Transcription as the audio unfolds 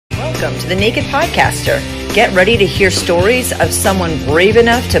Welcome to the Naked Podcaster. Get ready to hear stories of someone brave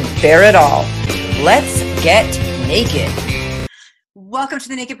enough to bear it all. Let's get naked. Welcome to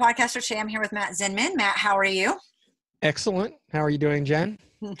the Naked Podcaster. Today I'm here with Matt Zinman. Matt, how are you? Excellent. How are you doing, Jen?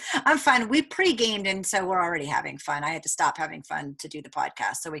 I'm fine. We pre-gamed, and so we're already having fun. I had to stop having fun to do the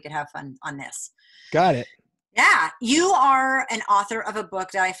podcast so we could have fun on this. Got it. Yeah. You are an author of a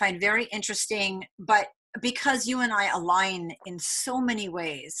book that I find very interesting, but because you and I align in so many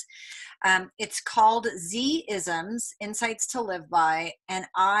ways. It's called Z-isms, Insights to Live By, and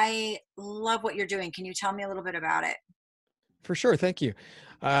I love what you're doing. Can you tell me a little bit about it? For sure. Thank you.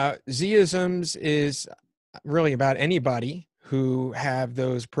 Z-isms is really about anybody who have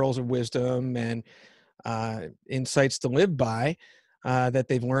those pearls of wisdom and insights to live by that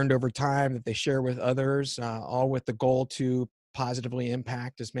they've learned over time, that they share with others, all with the goal to positively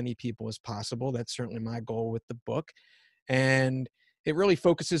impact as many people as possible. That's certainly my goal with the book. And it really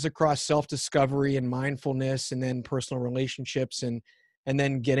focuses across self-discovery and mindfulness, and then personal relationships, and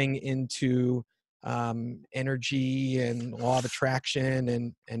then getting into energy and law of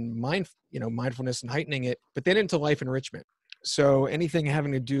attraction and mindfulness and heightening it, but then into life enrichment. So anything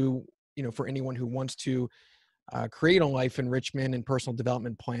having to do, for anyone who wants to create a life enrichment and personal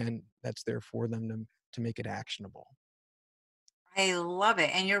development plan, that's there for them to make it actionable. I love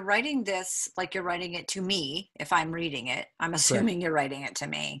it. And you're writing this like you're writing it to me. If I'm reading it, I'm assuming You're writing it to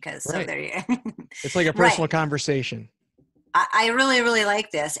me because Right. So there you It's like a personal conversation. I really, really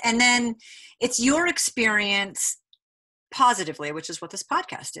like this. And then it's your experience positively, which is what this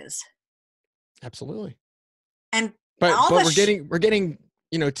podcast is. Absolutely. And but we're getting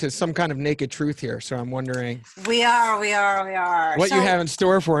to some kind of naked truth here. So I'm wondering. We are. What you have in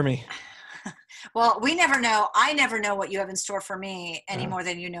store for me. Well, we never know. I never know what you have in store for me any more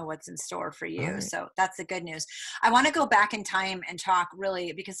than you know what's in store for you. Right. So that's the good news. I want to go back in time and talk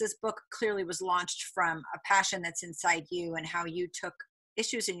really, because this book clearly was launched from a passion that's inside you and how you took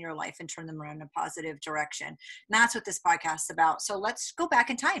issues in your life and turned them around in a positive direction. And that's what this podcast is about. So let's go back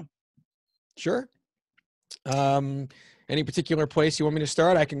in time. Sure. Any particular place you want me to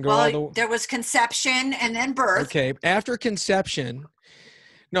start? I can go. There was conception and then birth. Okay. After conception.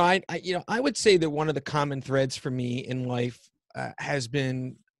 No, I would say that one of the common threads for me in life has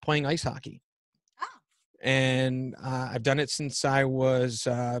been playing ice hockey. Oh. And I've done it since I was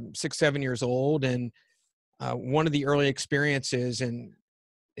 6-7 years old. And one of the early experiences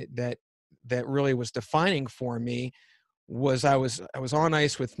that really was defining for me was I was on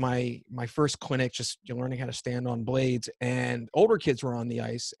ice with my first clinic, just learning how to stand on blades, and older kids were on the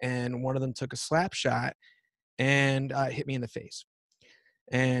ice, and one of them took a slap shot and hit me in the face.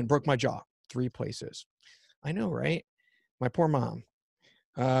 And broke my jaw 3 places. I know, right? My poor mom.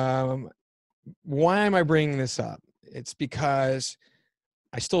 Why am I bringing this up? It's because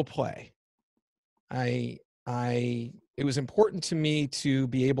I still play. It was important to me to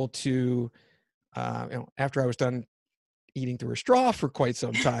be able to, after I was done eating through a straw for quite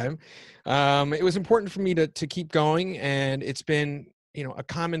some time, it was important for me to keep going. And it's been, a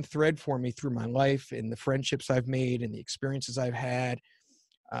common thread for me through my life, and the friendships I've made and the experiences I've had.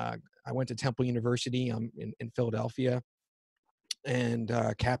 I went to Temple University in Philadelphia, and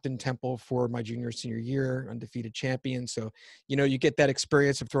captain Temple for my junior senior year, undefeated champion. So, you get that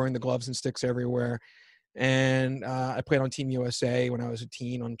experience of throwing the gloves and sticks everywhere. And I played on Team USA when I was a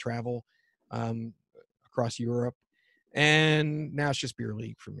teen on travel across Europe. And now it's just beer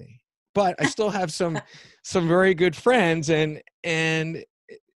league for me. But I still have some very good friends, and it's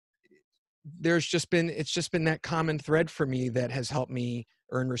just been that common thread for me that has helped me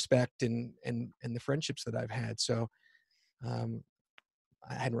earn respect and the friendships that I've had. So I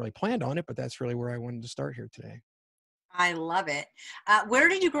hadn't really planned on it, but that's really where I wanted to start here today. I love it. Where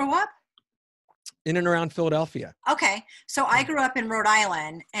did you grow up? In and around Philadelphia. Okay. So I grew up in Rhode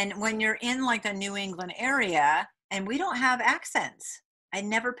Island, and when you're in like the New England area, and we don't have accents, I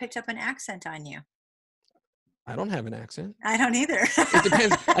never picked up an accent on you. I don't have an accent. I don't either. It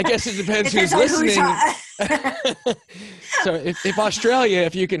depends. I guess it depends who's listening. So if Australia,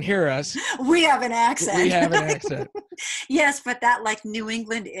 if you can hear us, we have an accent. We have an accent. Yes, but that like New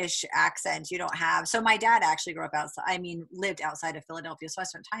England-ish accent you don't have. So my dad actually lived outside of Philadelphia, so I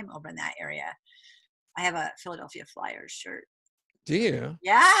spent time over in that area. I have a Philadelphia Flyers shirt. Do you?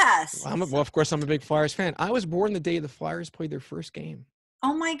 Yes. Well, of course, I'm a big Flyers fan. I was born the day the Flyers played their first game.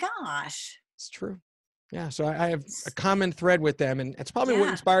 Oh my gosh. It's true. Yeah, so I have a common thread with them, and it's probably what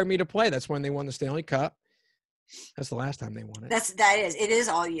inspired me to play. That's when they won the Stanley Cup. That's the last time they won it. It is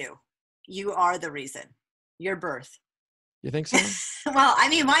all you. You are the reason. Your birth. You think so? Well,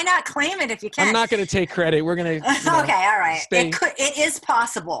 why not claim it if you can? I'm not going to take credit. We're going to. Okay, all right. It is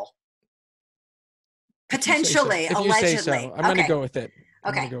possible. Potentially, If you say so, allegedly. I'm going to Okay. go with it.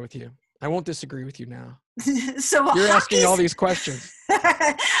 I'm going Okay. to go with you. I won't disagree with you now. So You're asking all these questions.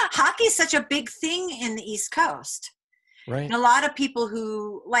 hockey's such a big thing in the East Coast. Right. And a lot of people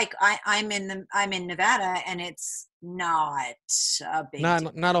who like I'm in Nevada, and it's not a big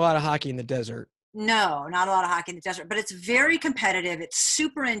deal. Not a lot of hockey in the desert. No, not a lot of hockey in the desert, but it's very competitive. It's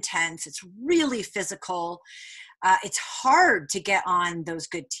super intense. It's really physical. It's hard to get on those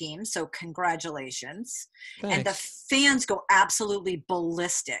good teams. So congratulations. Thanks. And the fans go absolutely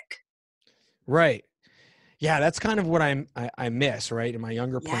ballistic. Right. Yeah, that's kind of what I miss, right? In my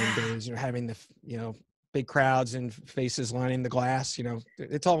younger playing Yeah. days, having the, big crowds and faces lining the glass,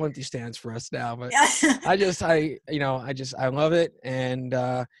 it's all empty stands for us now, but I love it. And,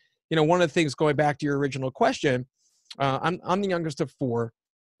 one of the things, going back to your original question, I'm the youngest of four,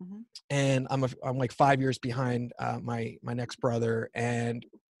 Mhm. and I'm like 5 years behind my next brother. And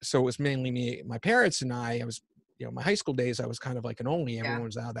so it was mainly me, my parents and I was, my high school days, I was kind of like an only, everyone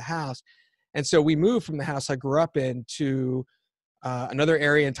was out of the house. And so we moved from the house I grew up in to another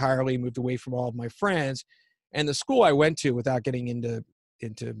area entirely, moved away from all of my friends. And the school I went to, without getting into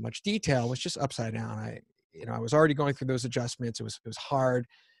much detail, was just upside down. I was already going through those adjustments. It was hard.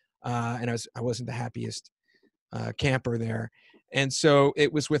 And I wasn't the happiest camper there. And so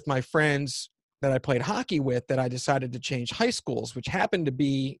it was with my friends that I played hockey with that I decided to change high schools, which happened to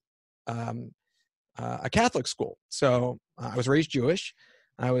be a Catholic school. So I was raised Jewish.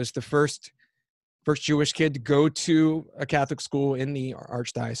 I was the first Jewish kid to go to a Catholic school in the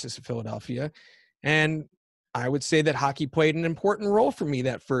Archdiocese of Philadelphia. And I would say that hockey played an important role for me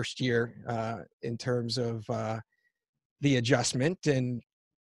that first year in terms of the adjustment and,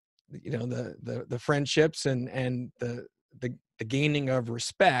 the friendships and the gaining of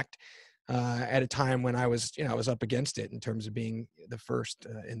respect at a time when I was up against it in terms of being the first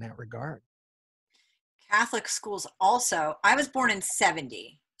in that regard. Catholic schools also. I was born in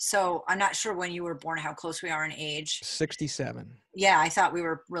 70. So I'm not sure when you were born, how close we are in age. 67. Yeah, I thought we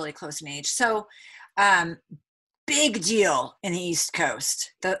were really close in age. So big deal in the East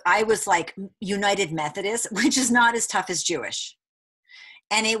Coast. I was like United Methodist, which is not as tough as Jewish.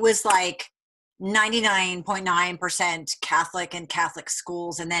 And it was like 99.9% Catholic and Catholic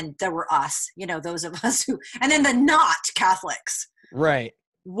schools. And then there were us, those of us and then the not Catholics. Right.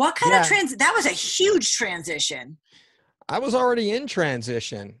 What kind of that was a huge transition. I was already in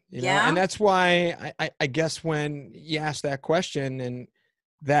transition, and that's why I guess when you ask that question, and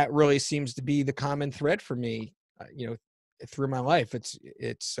that really seems to be the common thread for me, through my life. It's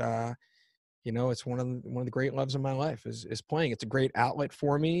one of the great loves of my life is playing. It's a great outlet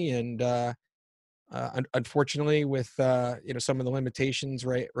for me. And unfortunately with, some of the limitations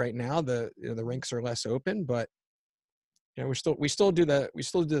right now, the rinks are less open, but we still do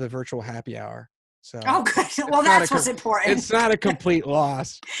the virtual happy hour. So good. Well, that's what's important. It's not a complete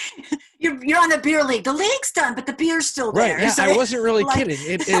loss. You're on the beer league. The league's done, but the beer's still there. Right. Yeah, so I wasn't really kidding.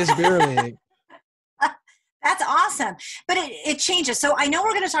 It is beer league. That's awesome. But it changes. So I know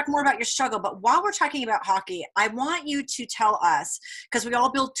we're going to talk more about your struggle, but while we're talking about hockey, I want you to tell us, because we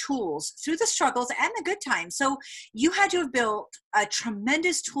all build tools through the struggles and the good times. So you had to have built a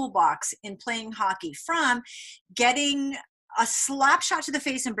tremendous toolbox in playing hockey, from getting a slap shot to the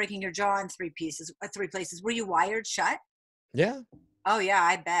face and breaking your jaw in three places. Were you wired shut? Yeah. Oh yeah,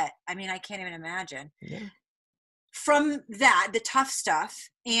 I bet. I mean, I can't even imagine. Yeah. From that, the tough stuff,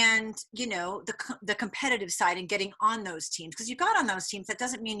 and the competitive side, and getting on those teams, because you got on those teams, that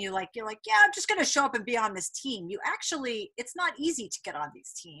doesn't mean you're like, yeah, I'm just going to show up and be on this team. It's not easy to get on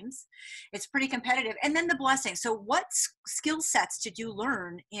these teams. It's pretty competitive. And then the blessing. So what skill sets did you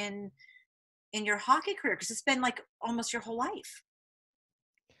learn in your hockey career? Because it's been like almost your whole life.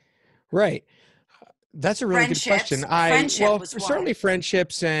 Right. That's a really good question. Certainly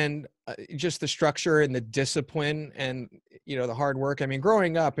friendships, and just the structure and the discipline and, the hard work. I mean,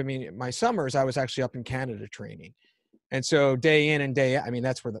 growing up, my summers, I was actually up in Canada training. And so day in and day out,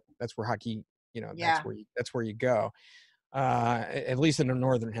 that's where hockey, that's where you go, at least in the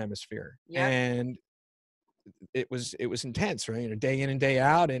Northern Hemisphere. Yeah. And it was intense, right? Day in and day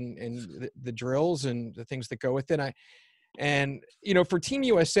out, and the drills and the things that go with it. For Team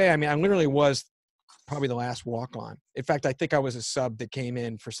USA, I literally was probably the last walk-on. In fact, I think I was a sub that came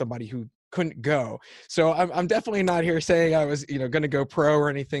in for somebody who couldn't go. So I'm definitely not here saying I was, going to go pro or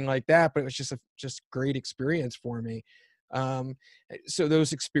anything like that, but it was just great experience for me. So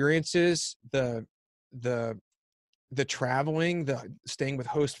those experiences, the traveling, the staying with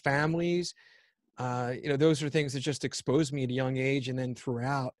host families, those are things that just exposed me at a young age, and then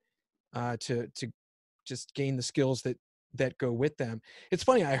throughout, to just gain the skills that that go with them. It's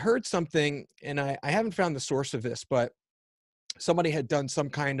funny, I heard something, and I haven't found the source of this, but somebody had done some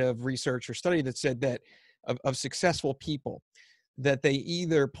kind of research or study that said that of successful people, that they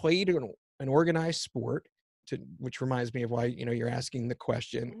either played an organized sport, which reminds me of why, you're asking the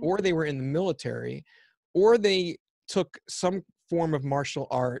question, or they were in the military, or they took some form of martial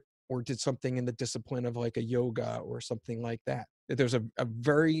art or did something in the discipline of like a yoga or something like that. That there's a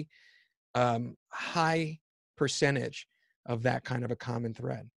very high percentage of that kind of a common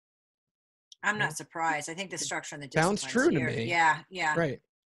thread. I'm not surprised. I think the structure and the Sounds disciplines true to here. me. Yeah. Right.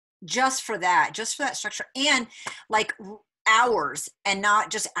 Just for that structure, and like hours, and not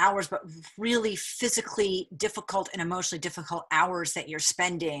just hours, but really physically difficult and emotionally difficult hours that you're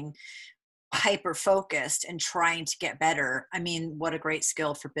spending hyper focused and trying to get better. I mean, what a great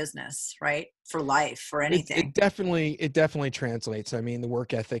skill for business, right? For life, for anything. It definitely translates. I mean, the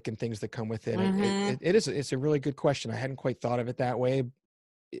work ethic and things that come with it. It's a really good question. I hadn't quite thought of it that way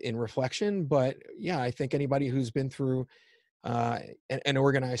in reflection, but yeah, I think anybody who's been through an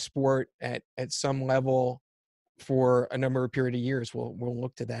organized sport at some level for a number of period of years will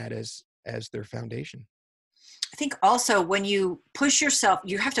look to that as their foundation. I think also when you push yourself,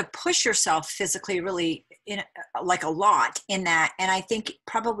 you have to push yourself physically really in like a lot in that. And I think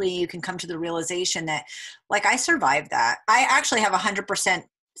probably you can come to the realization that like I survived that. I actually have 100%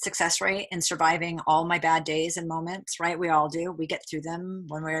 success rate in surviving all my bad days and moments, right? We all do. We get through them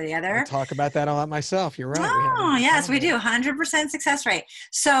one way or the other. I talk about that a lot myself. You're right. Oh, yes, we do. 100% success rate.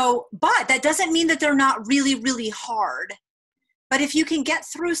 So, but that doesn't mean that they're not really, really hard. But if you can get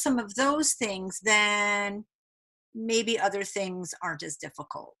through some of those things, then maybe other things aren't as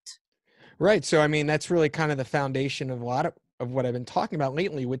difficult. Right. So, I mean, that's really kind of the foundation of a lot of what I've been talking about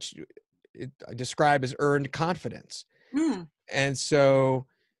lately, which I describe as earned confidence. And so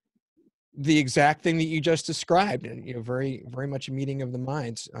the exact thing that you just described, and, very, very much a meeting of the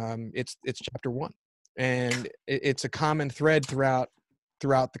minds. It's chapter 1, and it's a common thread throughout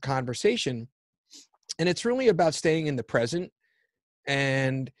the conversation. And it's really about staying in the present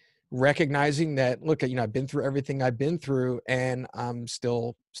and recognizing that, look, I've been through everything I've been through and I'm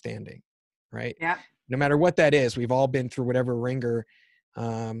still standing, right? Yeah. No matter what that is, we've all been through whatever ringer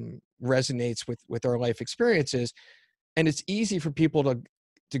resonates with our life experiences. And it's easy for people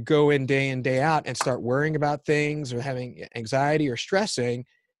to go in day out and start worrying about things or having anxiety or stressing.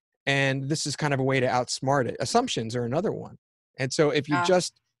 And this is kind of a way to outsmart it. Assumptions are another one. And so if you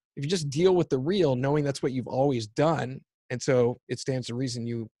just deal with the real, knowing that's what you've always done, and so it stands to reason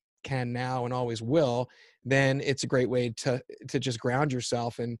you can now and always will, then it's a great way to just ground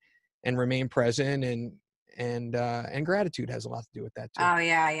yourself and remain present, and gratitude has a lot to do with that too. Oh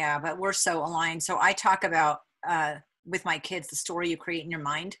yeah. But we're so aligned. So I talk about with my kids the story you create in your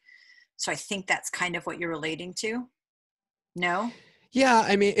mind. So I think that's kind of what you're relating to. No? Yeah,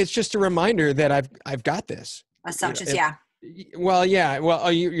 I mean, it's just a reminder that I've got this. Assumptions, yeah. Well, yeah. Well,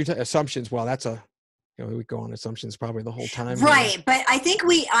 assumptions. Well, that's we go on assumptions probably the whole time. Right. But I think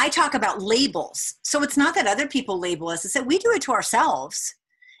I talk about labels. So it's not that other people label us. It's that we do it to ourselves.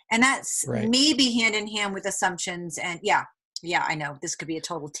 And that's maybe hand in hand with assumptions. And yeah, I know this could be a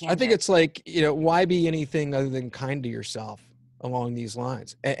total tangent. I think it's like, why be anything other than kind to yourself along these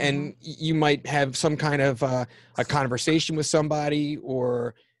lines? And you might have some kind of a conversation with somebody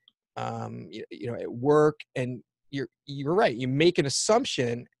or, at work, and you're right. You make an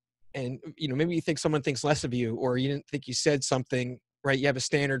assumption, and maybe you think someone thinks less of you, or you didn't think you said something right. You have a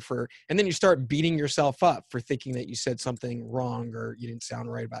standard and then you start beating yourself up for thinking that you said something wrong or you didn't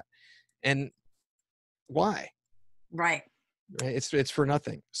sound right about it. And why? Right. It's for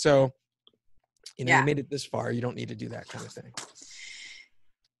nothing. So, you made it this far. You don't need to do that kind of thing.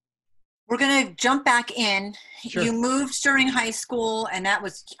 We're going to jump back in. Sure. You moved during high school, and that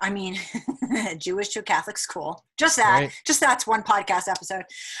was, Jewish to a Catholic school. Just that's one podcast episode.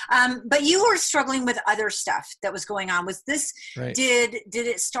 But you were struggling with other stuff that was going on. Was this, did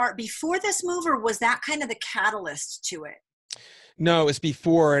it start before this move, or was that kind of the catalyst to it? No, it was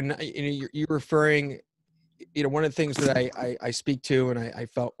before. And you're referring, one of the things that I speak to, and I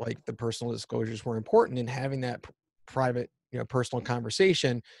felt like the personal disclosures were important in having that private, personal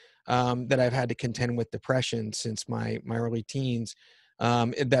conversation, that I've had to contend with depression since my early teens,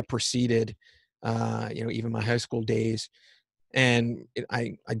 that preceded, even my high school days. And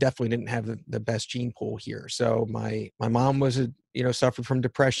I definitely didn't have the best gene pool here. So my mom was, suffered from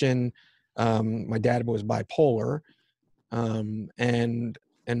depression. My dad was bipolar. And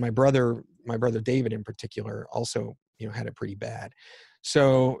my brother David in particular also, had it pretty bad.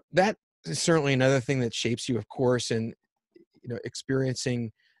 So that is certainly another thing that shapes you, of course, and,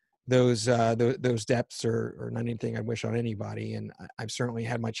 experiencing those depths are not anything I wish on anybody. And I've certainly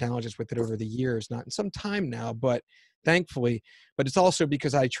had my challenges with it over the years, not in some time now, but thankfully. But it's also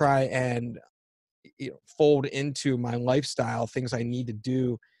because I try and fold into my lifestyle things I need to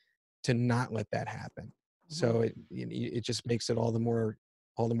do to not let that happen. So it just makes it all the more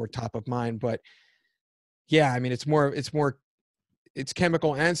top of mind. But yeah, I mean, it's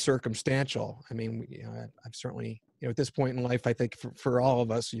chemical and circumstantial. I mean, I've certainly, at this point in life, I think for all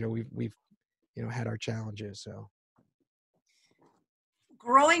of us, we've had our challenges. So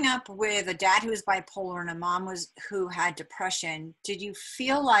growing up with a dad who was bipolar and a mom who had depression, did you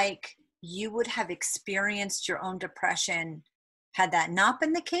feel like you would have experienced your own depression had that not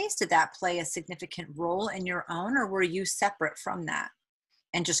been the case? Did that play a significant role in your own, or were you separate from that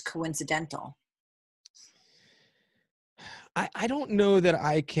and just coincidental? I don't know that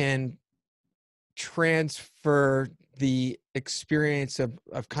I can transfer the experience of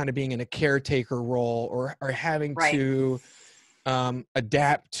kind of being in a caretaker role or having Right. to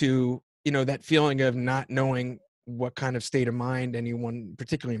adapt to, that feeling of not knowing what kind of state of mind anyone,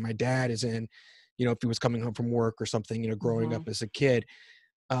 particularly my dad, is in, if he was coming home from work or something, growing up as a kid.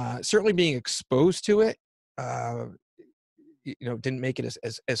 Certainly being exposed to it, didn't make it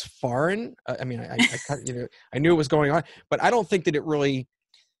as foreign. I mean, I knew it was going on, but I don't think that it really,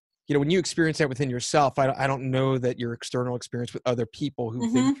 when you experience that within yourself, I don't know that your external experience with other people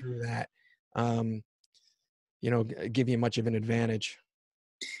who've been through that, give you much of an advantage.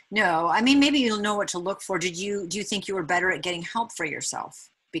 No, I mean, maybe you'll know what to look for. Do you think you were better at getting help for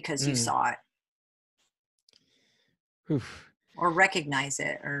yourself because you saw it? Oof. Or recognize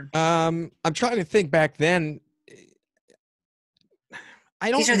it? Or I'm trying to think back then. I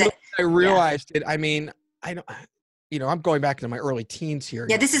don't know if I realized it. I mean, I don't, I'm going back into my early teens here.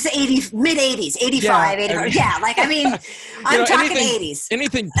 Yeah, this is mid 80s, 85, 85. I mean, yeah, like, I mean, I'm talking 80s.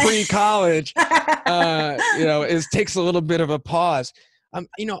 Anything pre-college, takes a little bit of a pause. I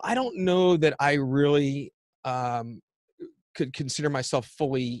don't know that I really could consider myself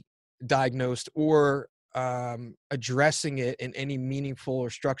fully diagnosed or addressing it in any meaningful or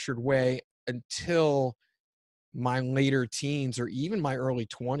structured way until my later teens or even my early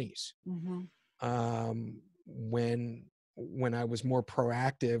 20s, when I was more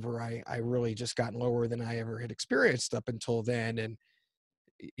proactive, or I really just got lower than I ever had experienced up until then. And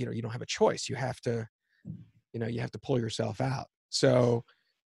you don't have a choice. You have to pull yourself out. So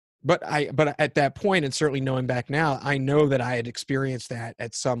but at that point, and certainly knowing back now, I know that I had experienced that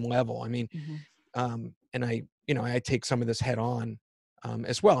at some level. I mean, and I take some of this head on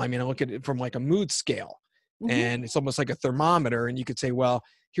as well. I mean, I look at it from like a mood scale, and it's almost like a thermometer, and you could say, well,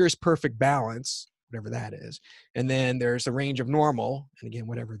 here's perfect balance, whatever that is. And then there's a range of normal, and again,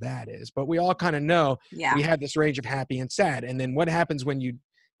 whatever that is. But we all kind of know we have this range of happy and sad. And then what happens when you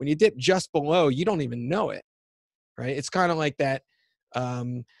dip just below, you don't even know it, right? It's kind of like that.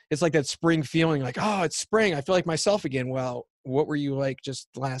 It's like that spring feeling, like, oh, it's spring, I feel like myself again. Well, what were you like just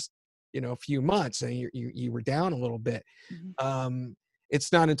last few months? And you were down a little bit.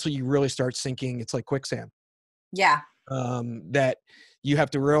 It's not until you really start sinking, it's like quicksand, that you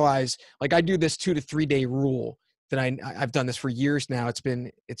have to realize, like, I do this 2 to 3 day rule that I've done this for years now. It's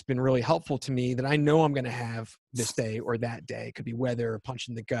been really helpful to me, that I know I'm going to have this day or that day. It could be weather or punch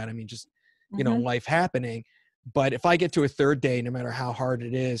in the gut. I mean, just life happening. But if I get to a third day, no matter how hard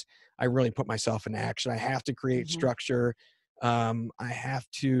it is, I really put myself in action. I have to create structure. I have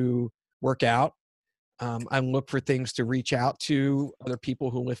to work out. I look for things to reach out to other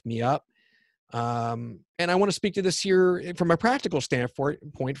people who lift me up. And I want to speak to this here from a practical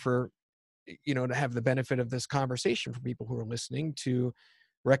standpoint for, to have the benefit of this conversation for people who are listening to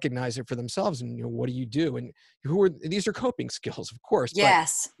recognize it for themselves. And, what do you do? And these are coping skills, of course.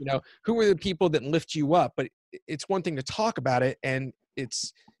 Yes. But, who are the people that lift you up? But it's one thing to talk about it. And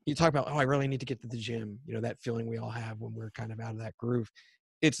you talk about, oh, I really need to get to the gym. That feeling we all have when we're kind of out of that groove.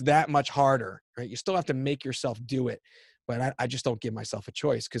 It's that much harder, right? You still have to make yourself do it. But I just don't give myself a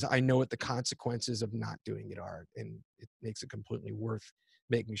choice, because I know what the consequences of not doing it are. And it makes it completely worth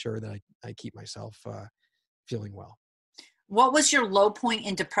making sure that I keep myself feeling well. What was your low point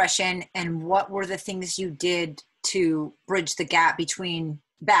in depression, and what were the things you did to bridge the gap between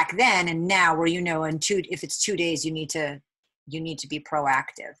back then and now, where if it's 2 days, you need to be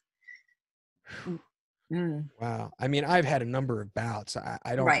proactive? Wow. I mean, I've had a number of bouts.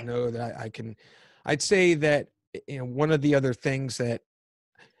 I don't know that I can. I'd say that one of the other things that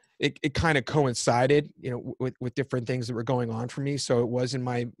it kind of coincided, with different things that were going on for me. So it was in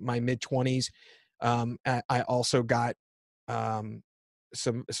my mid-20s. I also got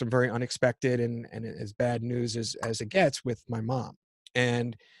some very unexpected and as bad news as it gets with my mom.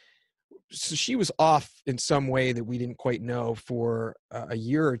 And so she was off in some way that we didn't quite know for a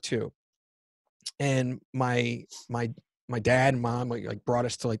year or two. And my dad and mom like brought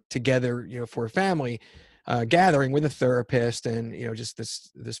us to like together, for a family gathering with a therapist, and just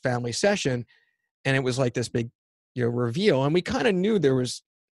this family session. And it was like this big reveal, and we kind of knew there was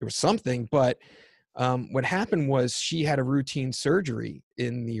something. But what happened was she had a routine surgery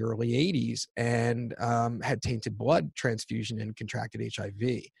in the early 80s, and had tainted blood transfusion and contracted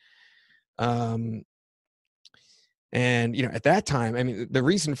HIV. And, at that time, I mean, the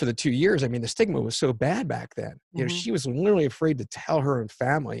reason for the 2 years, I mean, the stigma was so bad back then. She was literally afraid to tell her own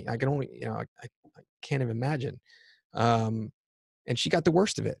family. I can only, I can't even imagine. And she got the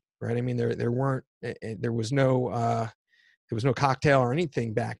worst of it, right? I mean, there was no cocktail or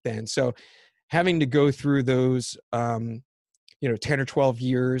anything back then. So having to go through those, 10 or 12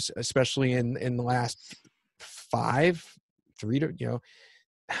 years, especially in the last 3 to,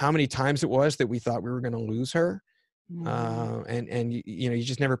 how many times it was that we thought we were going to lose her. And you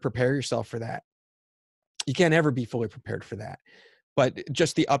just never prepare yourself for that. You can't ever be fully prepared for that, but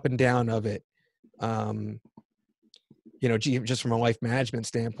just the up and down of it, just from a life management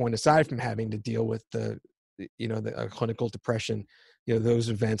standpoint, aside from having to deal with the clinical depression, those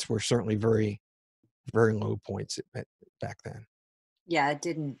events were certainly very, very low points back then. Yeah, it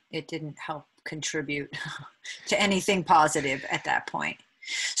didn't help contribute to anything positive at that point.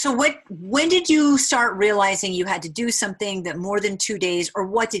 So when did you start realizing you had to do something that more than 2 days, or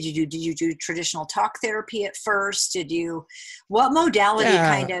what did you do? Did you do traditional talk therapy at first? What modality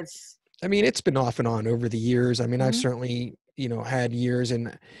kind of? I mean, it's been off and on over the years. I mean, I've certainly, had years,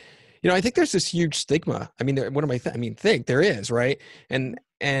 and, I think there's this huge stigma. I mean, what am I think there is, right. And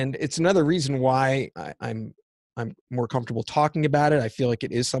it's another reason why I'm more comfortable talking about it. I feel like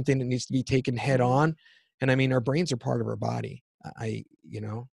it is something that needs to be taken head on. And I mean, our brains are part of our body.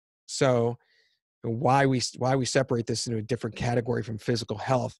 So why we separate this into a different category from physical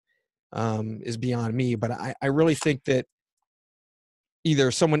health is beyond me. But I really think that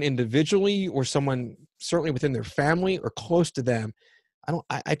either someone individually or someone certainly within their family or close to them,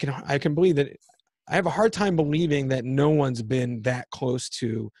 I can believe that. I have a hard time believing that no one's been that close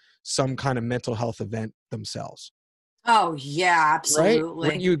to some kind of mental health event themselves. Oh yeah, absolutely. Right?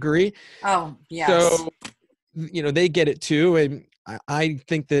 Wouldn't you agree? Oh yes. So, they get it too. And I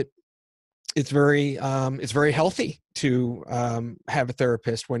think that it's very healthy to have a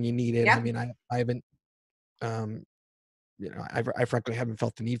therapist when you need it. Yep. I mean, I haven't, I frankly haven't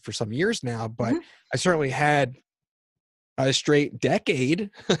felt the need for some years now, but I certainly had a straight decade,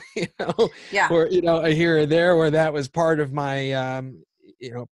 or, a here or there where that was part of my,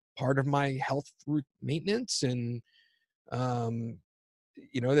 part of my health maintenance. And,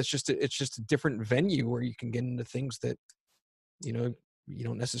 it's just a different venue where you can get into things that, you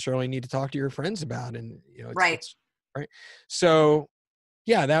don't necessarily need to talk to your friends about. And, right. It's right. So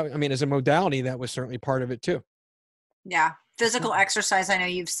yeah, as a modality, that was certainly part of it too. Yeah. Physical exercise, I know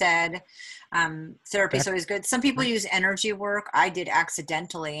you've said, therapy is always good. Some people use energy work. I did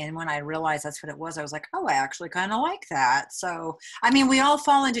accidentally. And when I realized that's what it was, I was like, oh, I actually kind of like that. So, I mean, we all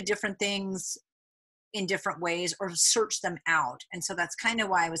fall into different things in different ways or search them out. And so that's kind of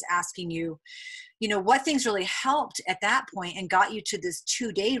why I was asking you, what things really helped at that point and got you to this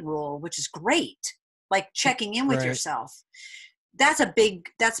 2-day rule, which is great. Like checking in with yourself.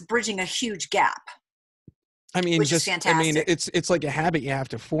 That's bridging a huge gap. I mean, which is fantastic. I mean, it's like a habit you have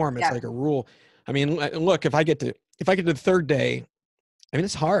to form. It's like a rule. I mean, look, if I get to the third day, I mean,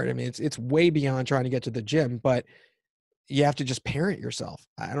 it's hard. I mean, it's way beyond trying to get to the gym, but you have to just parent yourself.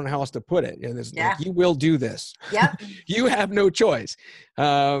 I don't know how else to put it. Like, you will do this. Yep. You have no choice.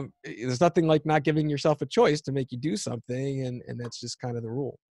 There's nothing like not giving yourself a choice to make you do something. And that's just kind of the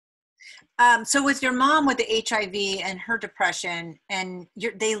rule. So with your mom with the HIV and her depression, and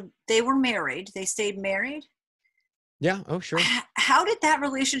they were married, they stayed married? Yeah. Oh, sure. How did that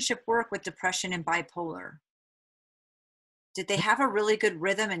relationship work with depression and bipolar? Did they have a really good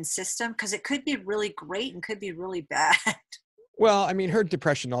rhythm and system? Because it could be really great and could be really bad. Well, I mean, her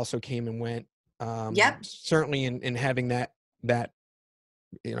depression also came and went. Certainly in having that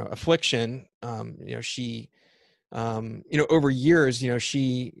affliction, she, over years,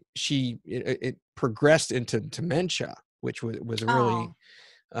 it progressed into dementia, which was really,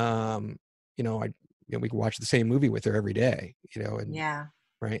 we could watch the same movie with her every day,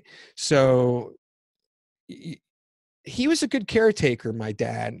 right. So he was a good caretaker, my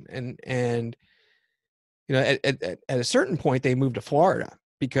dad. And, at a certain point they moved to Florida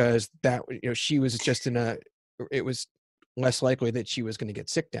because that, she was just it was less likely that she was going to get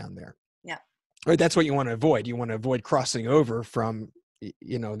sick down there. Yeah. Right. That's what you want to avoid. You want to avoid crossing over from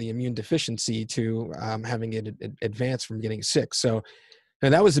the immune deficiency to having it advance from getting sick. So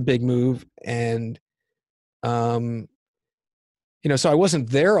that was a big move. And, so I wasn't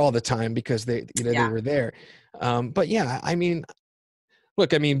there all the time because they were there. But yeah, I mean,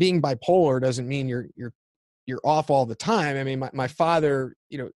 look, I mean, being bipolar doesn't mean you're off all the time. I mean, my father,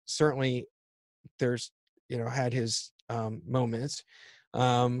 certainly there's, had his moments.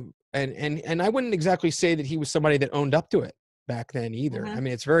 And I wouldn't exactly say that he was somebody that owned up to it back then either. Mm-hmm. I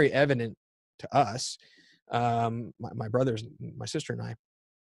mean, it's very evident to us, my brothers, my sister and I,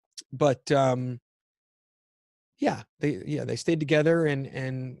 but they stayed together,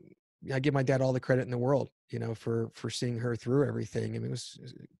 and I give my dad all the credit in the world, for seeing her through everything. I mean, it was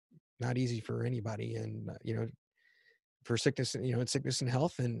not easy for anybody. And, for sickness, and sickness and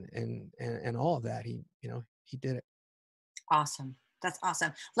health and all of that, he did it. Awesome. That's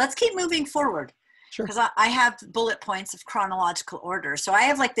awesome. Let's keep moving forward. Sure. Because I have bullet points of chronological order. So I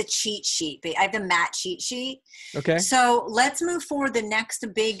have like the cheat sheet. I have the Matt cheat sheet. Okay. So let's move forward. The next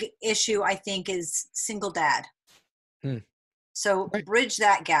big issue, I think, is single dad. So Right. Bridge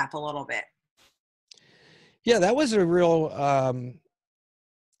that gap a little bit. Yeah, that was a real,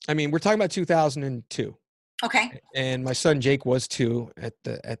 I mean, we're talking about 2002. Okay. And my son Jake was 2 at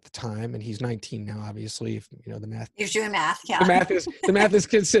the time, and he's 19 now. Obviously, if the math. You're doing math, yeah. The math is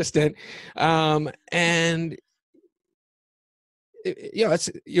consistent, and it's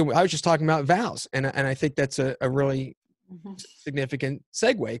I was just talking about vows, and I think that's a really significant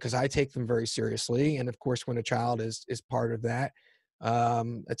segue, because I take them very seriously, and of course, when a child is part of that,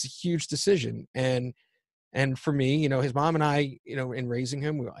 that's a huge decision, and for me, his mom and I, in raising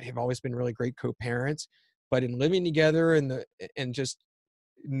him, we have always been really great co-parents. But in living together and just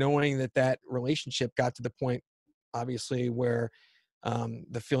knowing that relationship got to the point, obviously, where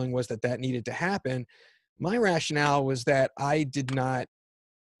the feeling was that needed to happen, my rationale was that I did not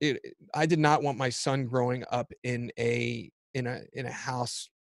want my son growing up in a house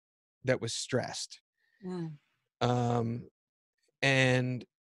that was stressed, and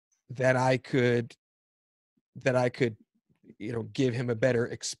that I could give him a better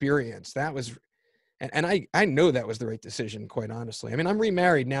experience. That was. And I know that was the right decision, quite honestly. I mean, I'm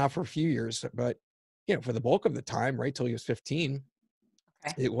remarried now for a few years, but for the bulk of the time, right till he was 15,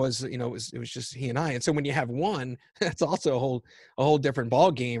 okay, it was it was just he and I. And so when you have one, that's also a whole different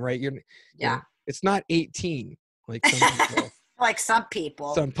ball game, right? It's not 18 like some people. Like some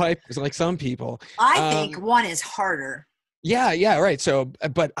people. Like some people. I think one is harder. Yeah, right. So,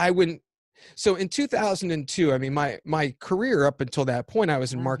 but I wouldn't. So in 2002, I mean, my career up until that point, I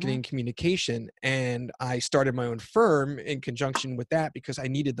was in marketing and communication, and I started my own firm in conjunction with that because I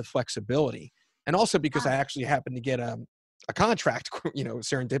needed the flexibility, and also because I actually happened to get a contract,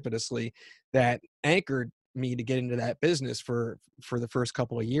 serendipitously, that anchored me to get into that business for the first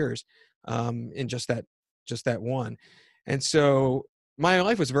couple of years, in just that one. And so my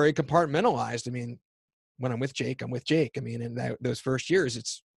life was very compartmentalized. I mean, when I'm with Jake, I'm with Jake. I mean, in those first years,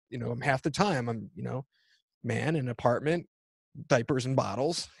 it's, I'm half the time I'm, man in an apartment, diapers and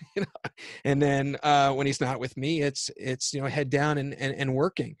bottles, and then when he's not with me, it's head down and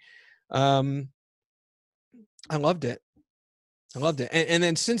working. I loved it. And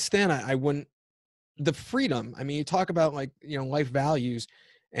then since then, I wouldn't, the freedom, I mean, you talk about like, life values,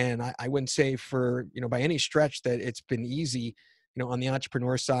 and I wouldn't say for, by any stretch that it's been easy, on the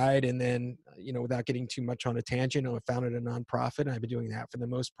entrepreneur side. And then, without getting too much on a tangent, I founded a nonprofit, and I've been doing that for the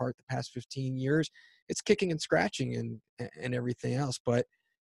most part the past 15 years. It's kicking and scratching and everything else, but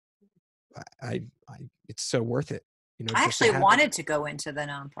I it's so worth it. I actually wanted to go into the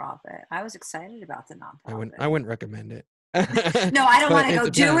nonprofit. I was excited about the nonprofit. I wouldn't recommend it. No, I don't want to go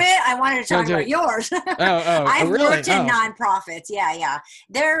do it. I wanted to talk about yours. I've worked in nonprofits. Yeah.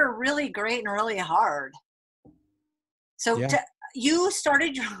 They're really great and really hard. So you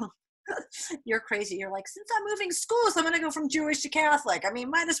started you're crazy. You're like, since I'm moving schools, I'm going to go from Jewish to Catholic. I mean,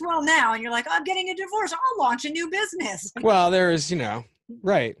 might as well now. And you're like, I'm getting a divorce. I'll launch a new business. Well, there is,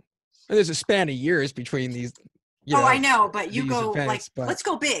 right. There's a span of years between these. I know, but you go events, let's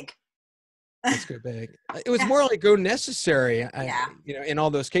go big. Let's go big. It was more like go necessary. In all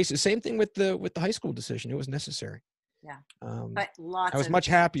those cases. Same thing with the high school decision. It was necessary. Yeah. But I was much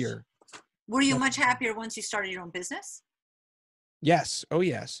happier. Were you much happier once you started your own business? Yes. Oh,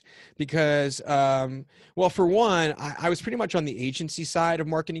 yes. Because, well, for one, I was pretty much on the agency side of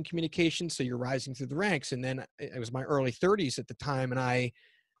marketing communication. So you're rising through the ranks. And then it was my early 30s at the time. And I,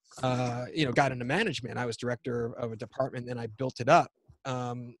 got into management. I was director of a department, and I built it up,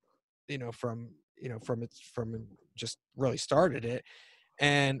 from just really started it.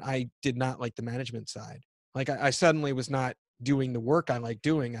 And I did not like the management side. Like I suddenly was not doing the work I like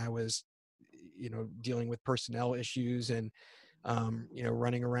doing, I was, dealing with personnel issues and,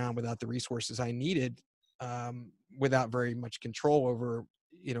 running around without the resources I needed, without very much control over,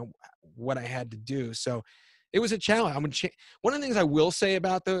 what I had to do. So it was a challenge. One of the things I will say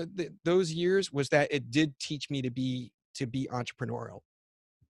about those years was that it did teach me to be entrepreneurial.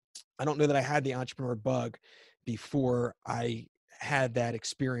 I don't know that I had the entrepreneur bug before I had that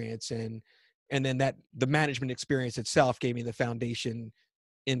experience, and then that the management experience itself gave me the foundation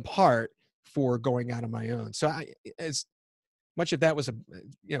in part for going out on my own. So as much of that was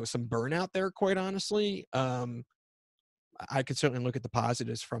some burnout there, quite honestly, I could certainly look at the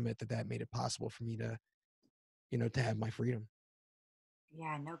positives from it, that made it possible for me to have my freedom.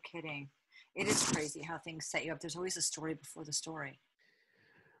 Yeah, no kidding. It is crazy how things set you up. There's always a story before the story.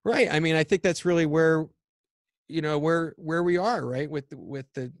 Right. I mean, I think that's really where where we are, right, with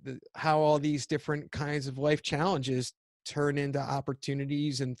the how all these different kinds of life challenges turn into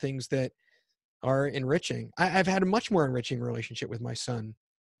opportunities and things that are enriching. I've had a much more enriching relationship with my son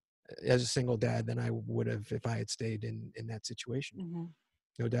as a single dad than I would have if I had stayed in that situation. Mm-hmm.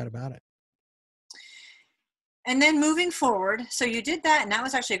 No doubt about it. And then moving forward, so you did that, and that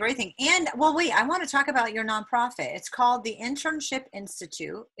was actually a great thing. And well, wait, I want to talk about your nonprofit. It's called the Internship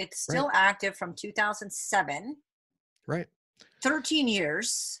Institute. It's still Right. active from 2007. Right. 13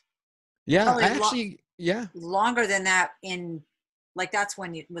 years. Yeah. Probably I actually, yeah. longer than that like that's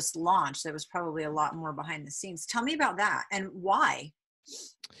when it was launched. There was probably a lot more behind the scenes. Tell me about that and why.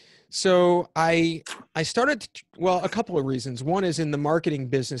 So I started, well, a couple of reasons. One is in the marketing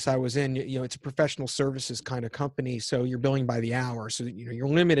business I was in, it's a professional services kind of company. So you're billing by the hour. So, you're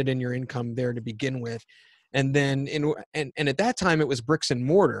limited in your income there to begin with. And then, and at that time it was bricks and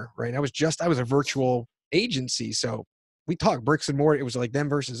mortar, right? I was a virtual agency. So we talked bricks and mortar. It was like them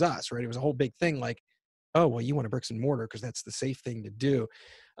versus us, right? It was a whole big thing. Like, oh, well, you want a bricks and mortar because that's the safe thing to do.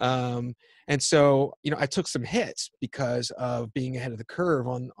 And so, I took some hits because of being ahead of the curve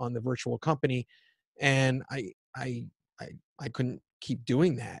on the virtual company, and I couldn't keep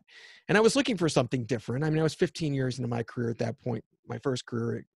doing that. And I was looking for something different. I mean, I was 15 years into my career at that point, my first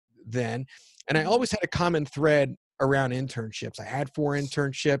career then, and I always had a common thread around internships. I had 4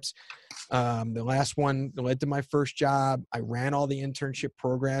 internships. The last one led to my first job. I ran all the internship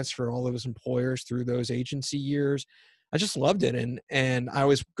programs for all those employers through those agency years. I just loved it. And I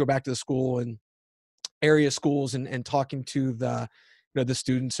always go back to the school and area schools and talking to the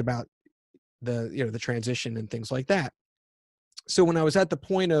students about the transition and things like that. So when I was at the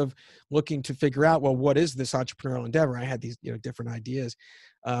point of looking to figure out, well, what is this entrepreneurial endeavor? I had these, different ideas.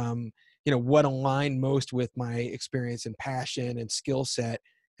 What aligned most with my experience and passion and skill set,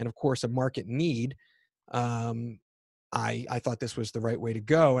 and of course a market need. I thought this was the right way to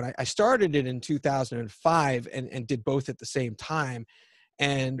go. And I started it in 2005 and did both at the same time,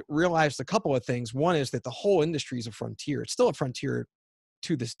 and realized a couple of things. One is that the whole industry is a frontier. It's still a frontier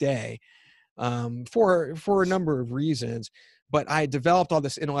to this day, for a number of reasons. But I developed all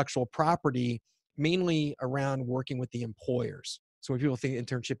this intellectual property mainly around working with the employers. So when people think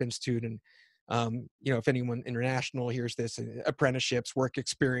Internship Institute and if anyone international hears this, apprenticeships, work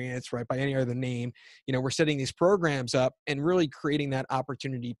experience, right, by any other name, we're setting these programs up and really creating that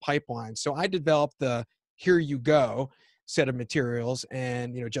opportunity pipeline. So I developed the Here You Go set of materials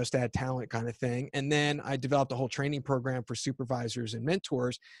and, just add talent kind of thing. And then I developed a whole training program for supervisors and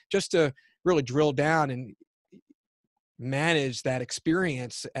mentors just to really drill down and manage that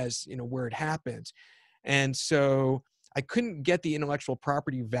experience as, where it happens. And so I couldn't get the intellectual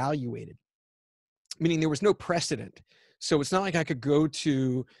property evaluated, meaning there was no precedent. So it's not like I could go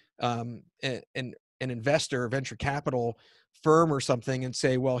to an investor, venture capital firm or something and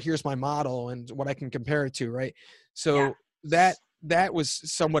say, well, here's my model and what I can compare it to, right? So that was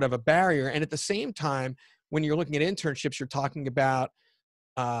somewhat of a barrier. And at the same time, when you're looking at internships, you're talking about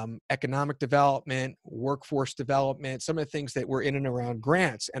economic development, workforce development, some of the things that were in and around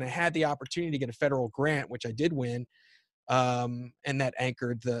grants. And I had the opportunity to get a federal grant, which I did win. And that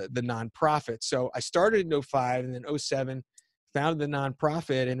anchored the nonprofit. So I started in 05 and then 07 founded the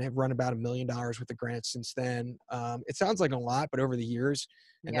nonprofit and have run about $1 million worth of grants since then. It sounds like a lot, but over the years,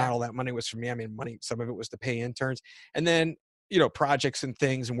 and not all that money was for me. I mean, some of it was to pay interns, and then projects and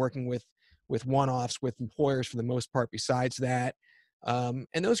things, and working with one-offs with employers for the most part. Besides that, and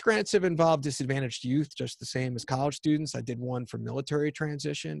those grants have involved disadvantaged youth just the same as college students. I did one for military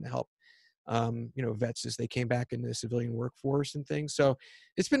transition to help vets as they came back into the civilian workforce and things. So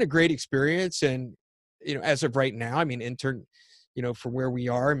it's been a great experience. And, as of right now, I mean, for where we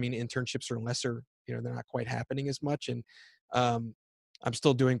are, I mean, internships are lesser, they're not quite happening as much. And I'm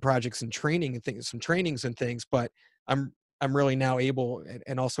still doing projects and training and things, some trainings and things, but I'm I'm really now able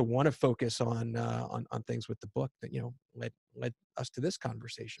and also want to focus on things with the book that, led us to this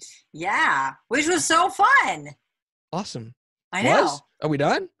conversation. Yeah, which was so fun. Awesome. I know. Are we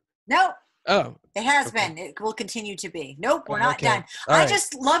done? No, Oh, it has okay. been. It will continue to be. Nope, we're Oh, not okay. done. All I right.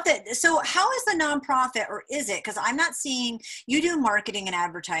 just love that. So, how is the nonprofit, or is it? Because I'm not seeing you do marketing and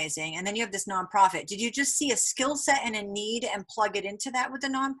advertising, and then you have this nonprofit. Did you just see a skill set and a need and plug it into that with the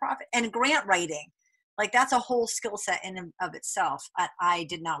nonprofit and grant writing? Like that's a whole skill set in and of itself. I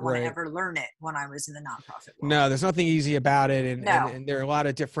did not want to Right. ever learn it when I was in the nonprofit world. No, there's nothing easy about it, No. and there are a lot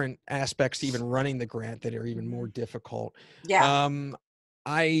of different aspects to even running the grant that are even more Mhm. difficult. Yeah. Um,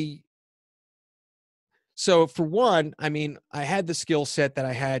 I So for one, I mean, I had the skill set that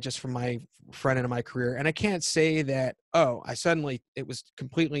I had just from my front end of my career, and I can't say that, oh, it was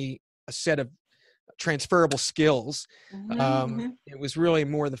completely a set of transferable skills. Hmm. Hmm. It was really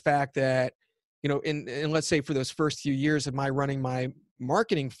more the fact that, in let's say for those first few years of my running my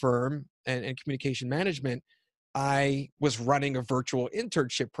marketing firm and communication management, I was running a virtual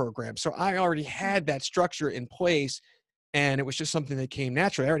internship program. So I already had that structure in place, and it was just something that came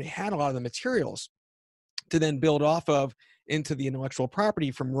naturally. I already had a lot of the materials to then build off of into the intellectual property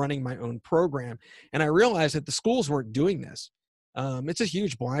from running my own program. And I realized that the schools weren't doing this. It's a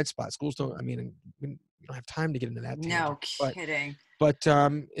huge blind spot. Schools don't. I mean, we don't have time to get into that No tangent, but kidding.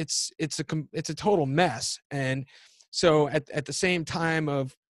 it's a total mess. And so at the same time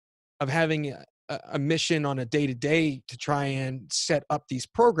of having a mission on a day to day to try and set up these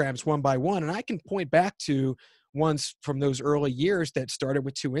programs one by one, and I can point back to ones from those early years that started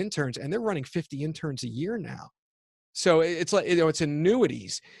with 2 interns, and they're running 50 interns a year now. So it's like, it's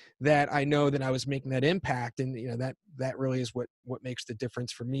annuities that I know that I was making that impact. And, that really is what makes the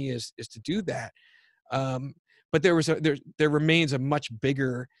difference for me is to do that. Um, but there remains a much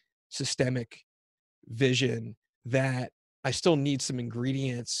bigger systemic vision that I still need some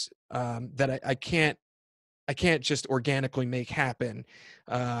ingredients, that I can't just organically make happen,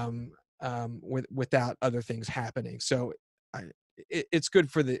 without other things happening. So I, it's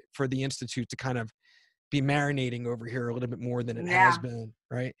good for the Institute to kind of be marinating over here a little bit more than it has Yeah. been,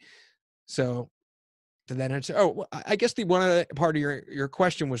 right? So did that answer? Oh, well, I guess the one other part of your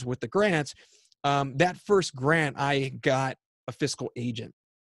question was with the grants. That first grant, I got a fiscal agent.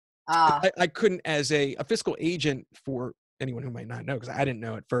 Uh, I couldn't, as a fiscal agent, for anyone who might not know, because I didn't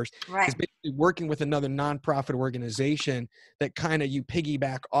know at first, is right. basically working with another nonprofit organization that kind of you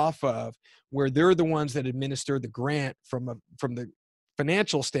piggyback off of, where they're the ones that administer the grant from the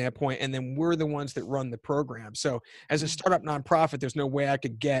financial standpoint, and then we're the ones that run the program. So as a startup nonprofit, there's no way I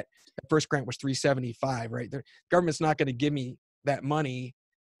could get, the first grant was 375, right? The government's not going to give me that money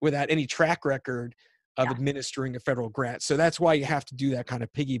without any track record of Yeah. administering a federal grant. So that's why you have to do that kind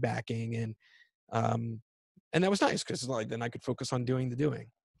of piggybacking. Um, and that was nice because like then I could focus on doing the doing.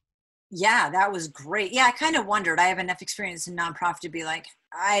 Yeah, that was great. Yeah, I kind of wondered. I have enough experience in nonprofit to be like,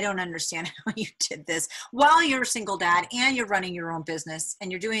 I don't understand how you did this while you're a single dad and you're running your own business,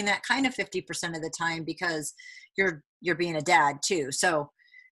 and you're doing that kind of 50% of the time because you're being a dad too. So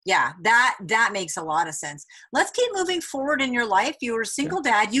yeah, that makes a lot of sense. Let's keep moving forward in your life. You were a Okay. single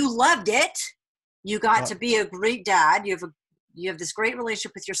dad. You loved it. You got Well, to be a great dad. You have this great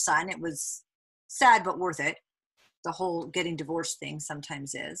relationship with your son. It was sad but worth it. The whole getting divorced thing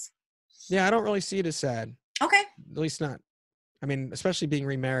sometimes is. yeah, I don't really see it as sad, Okay. at least not. I mean, especially being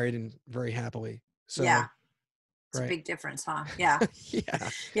remarried and very happily. Yeah. So, It's a right. big difference, huh? Yeah. Yeah.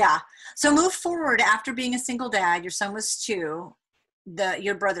 Yeah. So move forward after being a single dad, your son was 2,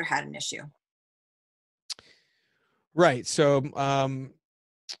 your brother had an issue. Right. So,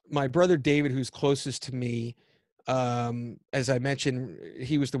 my brother David, who's closest to me, as I mentioned,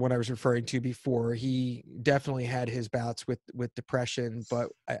 he was the one I was referring to before. He definitely had his bouts with depression, but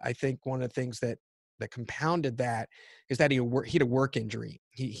I think one of the things that compounded that is that he had a work injury.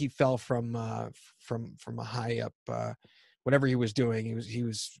 He fell from a high up, whatever he was doing. He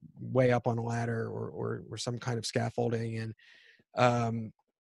was way up on a ladder or some kind of scaffolding, and um,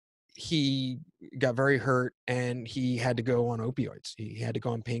 he got very hurt and he had to go on opioids. He had to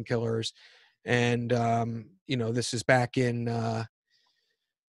go on painkillers. And, this is back in, this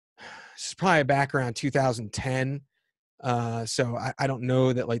is probably back around 2010. So I don't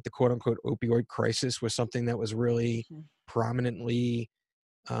know that like the quote unquote opioid crisis was something that was really Mhm. prominently,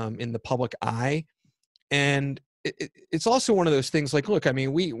 in the public eye. And it's also one of those things like, look, I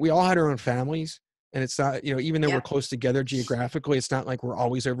mean, we all had our own families, and it's not, even though we're Yep. close together geographically, it's not like we're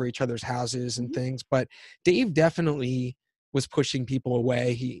always over each other's houses and Mhm. things. But Dave definitely was pushing people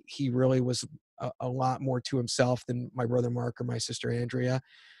away. He really was a lot more to himself than my brother Mark or my sister Andrea.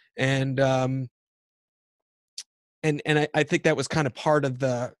 And I think that was kind of part of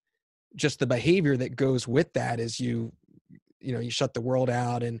just the behavior that goes with that is you shut the world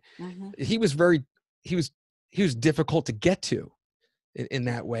out. And Mm-hmm. he was he was difficult to get to in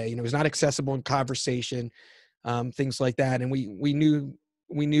that way. He was not accessible in conversation, things like that. And we knew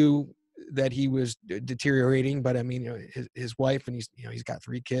that he was deteriorating, but I mean, his wife, and he's got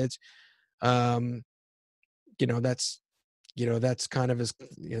 3 kids. That's that's kind of his,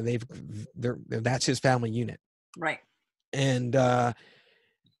 that's his family unit. Right. And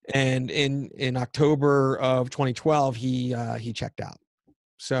in October of 2012, he checked out.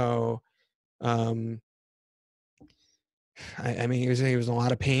 So, I mean, he was in a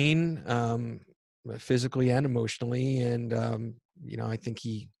lot of pain, physically and emotionally. And, I think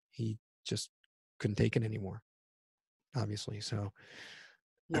he just couldn't take it anymore, obviously. So,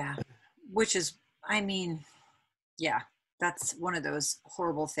 Yeah. Which is, I mean, yeah, that's one of those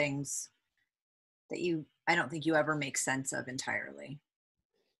horrible things that I don't think you ever make sense of entirely.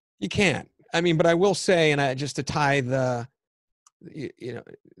 you can't. I mean, but I will say, and just to tie the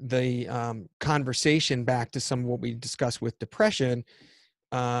conversation back to some of what we discussed with depression,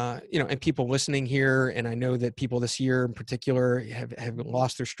 and people listening here, and I know that people this year in particular have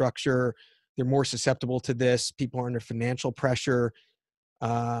lost their structure. They're more susceptible to this. People are under financial pressure.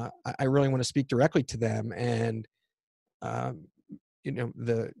 I really want to speak directly to them, and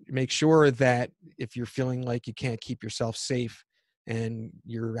make sure that if you're feeling like you can't keep yourself safe and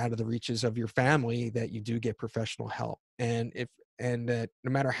you're out of the reaches of your family, that you do get professional help. And that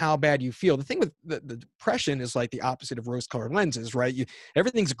no matter how bad you feel, the thing with the depression is like the opposite of rose-colored lenses, right?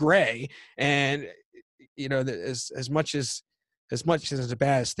 Everything's gray, and as much as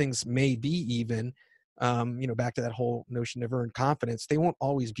bad as things may be, even back to that whole notion of earned confidence, they won't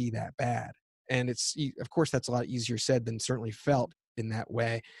always be that bad. And of course, that's a lot easier said than certainly felt in that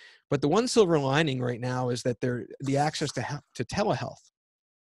way. But the one silver lining right now is that the access to telehealth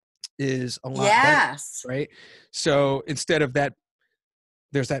is a lot better, right? So instead of that,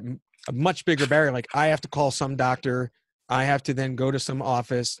 there's a much bigger barrier. Like, I have to call some doctor, I have to then go to some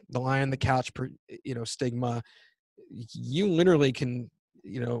office, the lie on the couch, stigma. You literally can,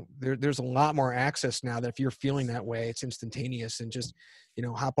 there's a lot more access now that if you're feeling that way, it's instantaneous, and just,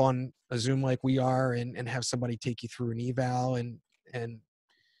 hop on a Zoom like we are and have somebody take you through an eval. And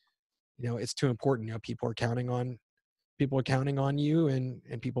it's too important. People are counting on you,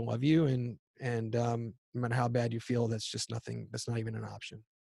 and people love you. And no matter how bad you feel, that's not even an option.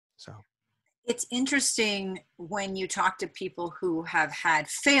 So it's interesting when you talk to people who have had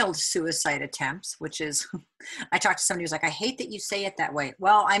failed suicide attempts, which is, I talked to somebody who's like, I hate that you say it that way.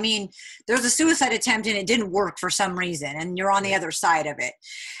 Well, I mean, there's a suicide attempt and it didn't work for some reason, and you're on the other side of it.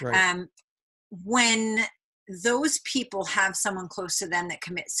 Right. When those people have someone close to them that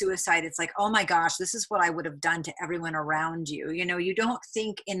commit suicide, it's like, oh my gosh, this is what I would have done to everyone around you. You don't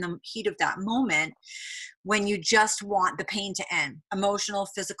think in the heat of that moment, when you just want the pain to end, emotional,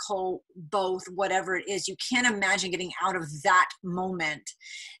 physical, both, whatever it is, you can't imagine getting out of that moment.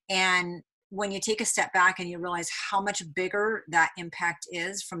 And when you take a step back and you realize how much bigger that impact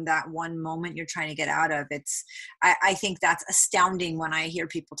is from that one moment you're trying to get out of, I think that's astounding when I hear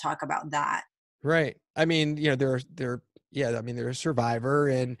people talk about that. Right. I mean, they're a survivor.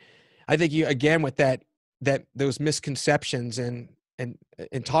 And I think again, with those misconceptions and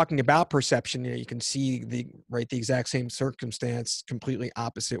talking about perception, you can see the exact same circumstance, completely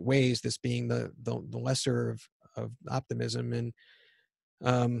opposite ways, this being the lesser of optimism.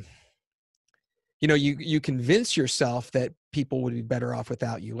 And, you convince yourself that people would be better off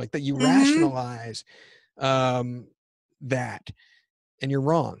without you, like that you rationalize, that, and you're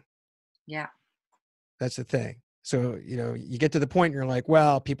wrong. Yeah. That's the thing. So, you get to the point and you're like,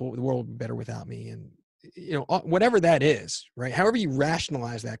 well, the world will be better without me. And, whatever that is, right? However you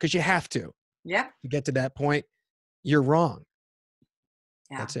rationalize that, because you have to. Yeah. You get to that point, you're wrong.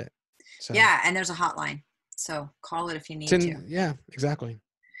 Yeah. That's it. So, yeah. And there's a hotline. So call it if you need to. Yeah, exactly.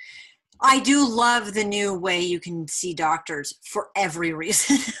 I do love the new way you can see doctors for every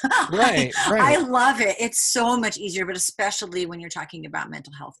reason. Right. I love it. It's so much easier, but especially when you're talking about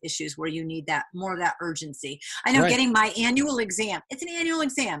mental health issues where you need that more of that urgency. I know getting my annual exam, it's an annual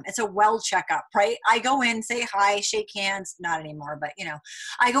exam. It's a well checkup, right? I go in, say hi, shake hands, not anymore, but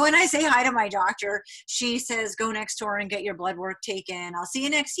I go in, I say hi to my doctor. She says, go next door and get your blood work taken. I'll see you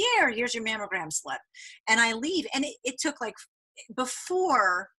next year. Here's your mammogram slip. And I leave. And it took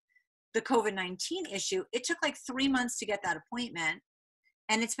before the COVID-19 issue, it took 3 months to get that appointment,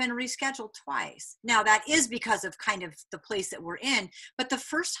 and it's been rescheduled twice. Now that is because of kind of the place that we're in, but the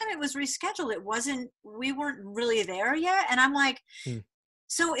first time it was rescheduled, we weren't really there yet. And I'm like,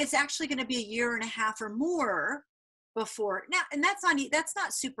 so it's actually going to be a year and a half or more before now, and that's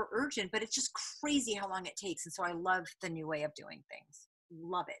not super urgent, but it's just crazy how long it takes. And so I love the new way of doing things.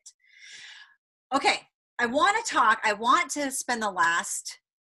 Love it. Okay, I want to spend the last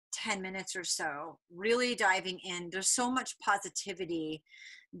 10 minutes or so really diving in. There's so much positivity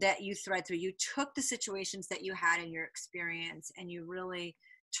that you thread through. You took the situations that you had in your experience and you really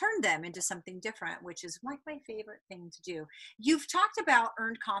turned them into something different, which is like my favorite thing to do. You've talked about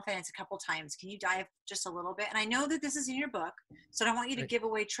earned confidence a couple times. Can you dive just a little bit? And I know that this is in your book, so I don't want you to give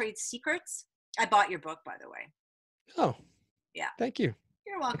away trade secrets. I bought your book, by the way. Oh, yeah. Thank you.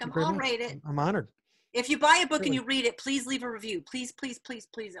 You're welcome. You I'll rate it. I'm honored. If you buy a book and you read it, please leave a review. Please, please, please,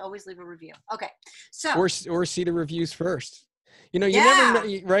 please always leave a review. Okay. So or see the reviews first. You know, you never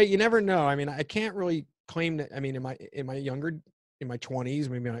know, right? You never know. I mean, I can't really claim that. I mean, in my 20s,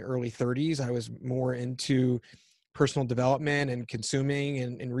 maybe my early 30s, I was more into personal development and consuming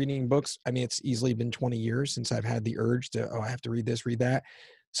and reading books. I mean, it's easily been 20 years since I've had the urge to, I have to read this, read that.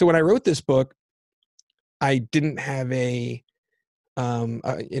 So when I wrote this book, I didn't have a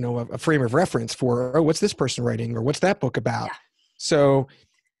frame of reference for, oh, what's this person writing or what's that book about? Yeah. So,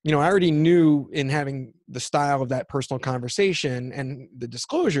 I already knew in having the style of that personal conversation and the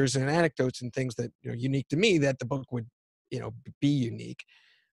disclosures and anecdotes and things that, unique to me, that the book would, be unique,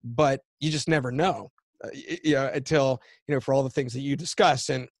 but you just never know, until, for all the things that you discuss.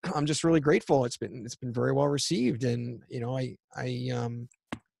 And I'm just really grateful. It's been very well received. And,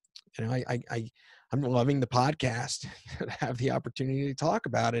 I'm loving the podcast to have the opportunity to talk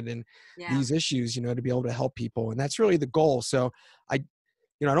about it and these issues, to be able to help people. And that's really the goal. So I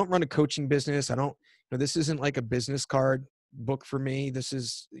don't run a coaching business. I don't, this isn't like a business card book for me. This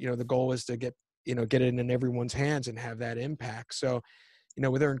is, the goal is to get it in everyone's hands and have that impact. So,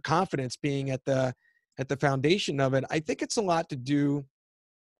 with earned confidence being at the foundation of it, I think it's a lot to do.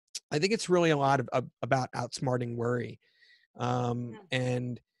 I think it's really a lot about outsmarting worry,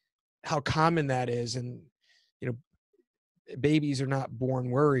 and how common that is. And, babies are not born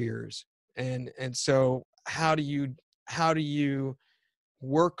worriers. And so how do you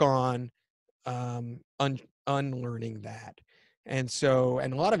work on, unlearning that? And so,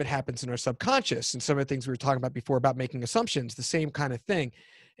 and a lot of it happens in our subconscious, and some of the things we were talking about before about making assumptions, the same kind of thing.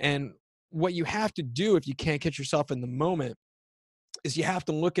 And what you have to do, if you can't catch yourself in the moment, is you have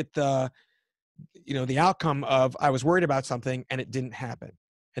to look at the outcome of, I was worried about something and it didn't happen.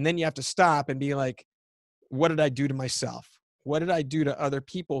 And then you have to stop and be like, what did I do to myself? What did I do to other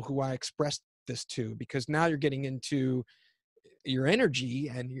people who I expressed this to? Because now you're getting into your energy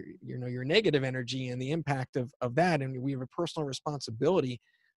and your negative energy and the impact of that. And we have a personal responsibility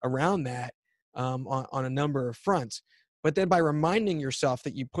around that, on a number of fronts. But then by reminding yourself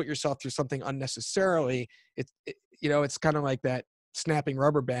that you put yourself through something unnecessarily, it's kind of like that snapping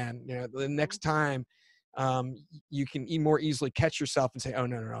rubber band. The next time, you can more easily catch yourself and say, oh,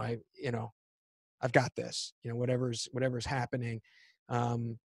 no, I've got this, whatever's happening.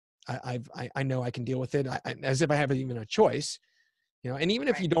 I know I can deal with it, as if I have even a choice, and even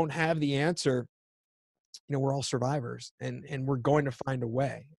if you don't have the answer, we're all survivors, and we're going to find a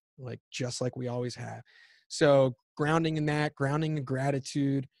way, just like we always have. So grounding in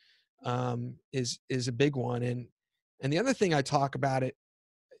gratitude, is a big one. And the other thing I talk about it,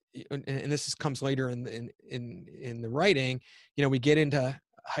 and this comes later in the writing, we get into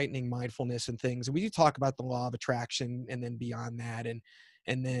heightening mindfulness and things, and we do talk about the law of attraction, and then beyond that,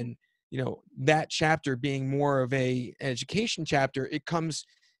 and then that chapter being more of an education chapter, it comes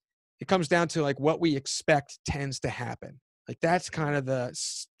down to like what we expect tends to happen. Like that's kind of the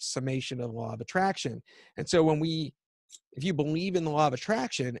summation of the law of attraction. And so if you believe in the law of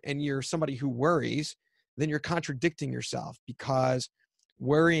attraction and you're somebody who worries, then you're contradicting yourself, because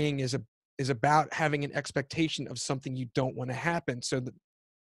worrying is about having an expectation of something you don't want to happen. So that,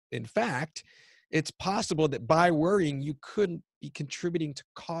 in fact, it's possible that by worrying, you couldn't be contributing to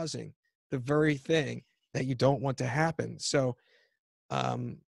causing the very thing that you don't want to happen. So, I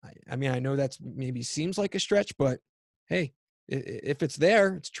mean, I know that's maybe seems like a stretch, but hey, if it's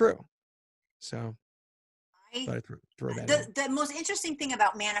there, it's true. So the most interesting thing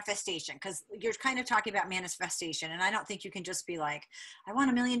about manifestation, because you're kind of talking about manifestation, and I don't think you can just be like, I want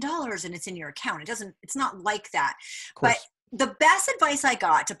 $1 million and it's in your account. It's not like that. But the best advice I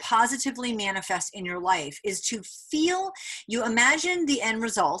got to positively manifest in your life is to you imagine the end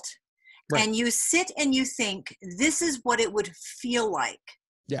result, and you sit and you think, this is what it would feel like.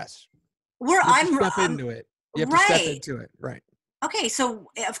 Yes. Step into it. You have to step into it. Right. Okay. So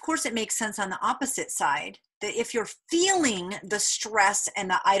of course it makes sense on the opposite side, that if you're feeling the stress and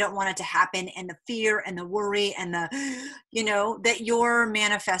the, I don't want it to happen, and the fear and the worry and the, that you're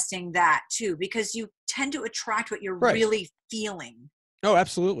manifesting that too, because you tend to attract what you're Right. really feeling. Oh,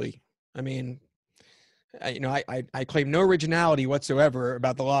 absolutely. I mean, I claim no originality whatsoever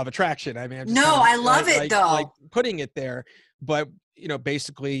about the law of attraction. I mean, I'm just No, kind of I love it like though. putting it there, but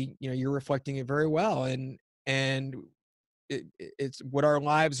basically, you're reflecting it very well, and it's what our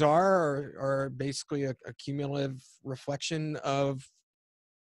lives are basically a cumulative reflection of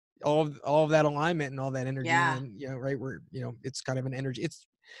all of that alignment and all that energy, Yeah. and right, where it's kind of an energy. It's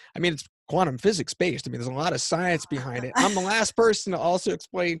quantum physics based. I mean, there's a lot of science behind it. I'm the last person to also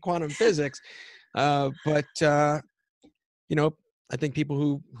explain quantum physics, but I think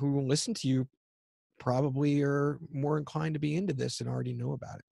people who listen to you probably are more inclined to be into this and already know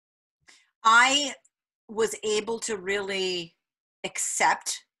about it. I was able to really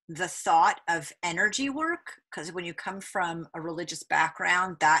accept the thought of energy work, because when you come from a religious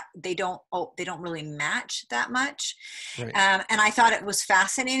background, that they don't really match that much. Right. And I thought it was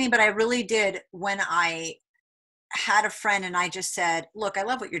fascinating, but I really did, when I had a friend and I just said, look, I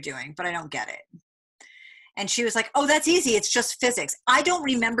love what you're doing, but I don't get it. And she was like, oh, that's easy. It's just physics. I don't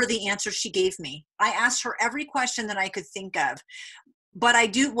remember the answer she gave me. I asked her every question that I could think of. But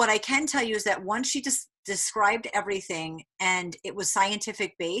what I can tell you is that once she just described everything and it was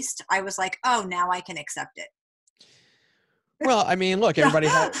scientific based, I was like, oh, now I can accept it. Well, I mean, look, everybody,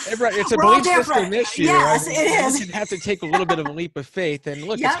 it's a We're all belief different. system issue. Yes, I it mean, is. you can have to take a little bit of a leap of faith, and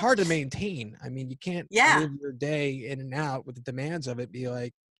look, it's Yep. hard to maintain. I mean, you can't Yeah. live your day in and out with the demands of it, be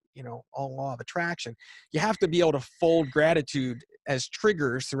like, all law of attraction. You have to be able to fold gratitude as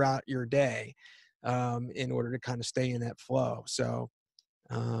triggers throughout your day, in order to kind of stay in that flow. So,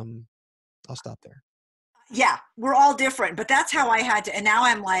 I'll stop there. Yeah, we're all different, but that's how I had to. And now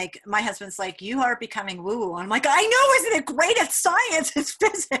I'm like, my husband's like, you are becoming woo-woo. I'm like, I know, isn't it great? It's science, it's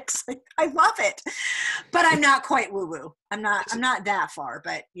physics. Like, I love it, but I'm not quite woo-woo. I'm not that far,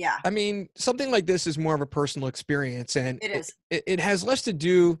 but yeah. I mean, something like this is more of a personal experience, and It is. it has less to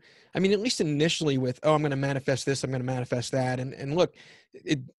do, I mean, at least initially, with, oh, I'm going to manifest this, I'm going to manifest that. And look,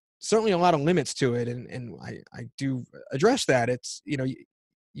 it certainly a lot of limits to it. And I do address that. It's,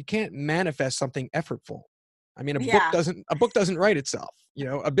 you can't manifest something effortful. I mean, Yeah. a book doesn't write itself,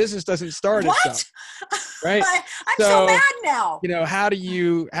 a business doesn't start What? itself. Right. I'm so mad now. How do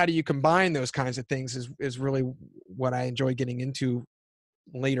you combine those kinds of things is really what I enjoy getting into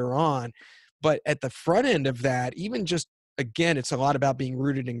later on. But at the front end of that, even just, again, it's a lot about being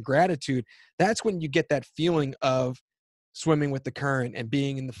rooted in gratitude. That's when you get that feeling of swimming with the current and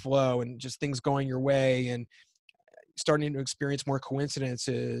being in the flow and just things going your way and starting to experience more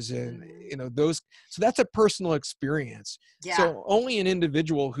coincidences and those. So that's a personal experience. Yeah. So only an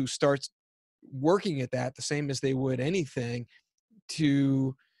individual who starts working at that the same as they would anything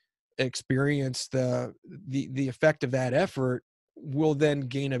to experience the effect of that effort will then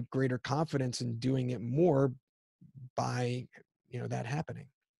gain a greater confidence in doing it more by that happening.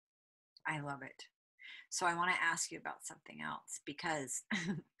 I love it. So I want to ask you about something else, because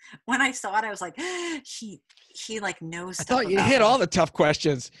when I saw it, I was like, he like knows I stuff thought you about hit me. all the tough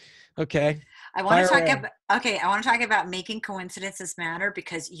questions. Okay. I want to talk about, I want to talk about making coincidences matter,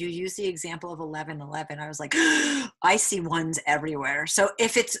 because you use the example of 11:11. I was like, I see ones everywhere. So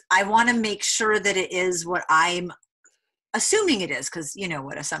I want to make sure that it is what I'm assuming it is, because you know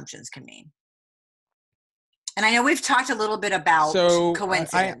what assumptions can mean. And I know we've talked a little bit about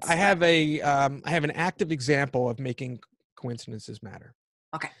coincidence. I have an active example of making coincidences matter.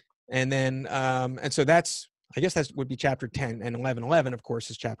 Okay. And then and so I guess that would be chapter 10, and 11:11, of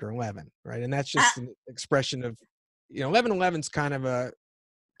course, is chapter 11, right? And that's just an expression of 11:11 is kind of a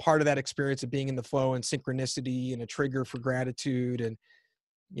part of that experience of being in the flow and synchronicity and a trigger for gratitude, and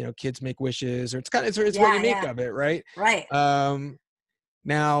kids make wishes, or it's what you make of it, right? Right.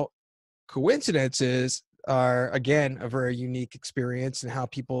 Now, coincidences are, again, a very unique experience, and how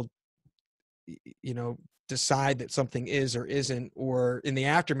people decide that something is or isn't, or in the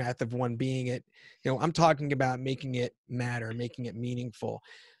aftermath of one being it. I'm talking about making it matter, making it meaningful.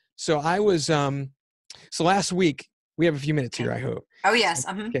 So I was so last week, we have a few minutes here, I hope. Oh yes.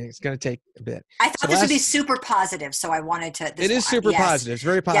 Okay, it's going to take a bit. I thought this would be super positive, so I wanted to. It is super positive. It's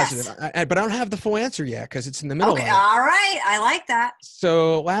very positive. Yes. But I don't have the full answer yet, because it's in the middle of it. All right. I like that.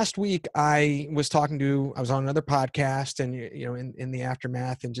 So last week I was on another podcast, and in the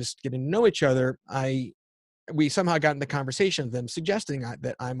aftermath and just getting to know each other, we somehow got in the conversation of them suggesting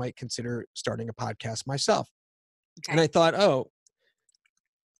that I might consider starting a podcast myself. Okay. And I thought, oh,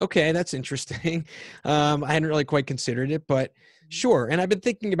 okay, that's interesting. I hadn't really quite considered it, but sure. And I've been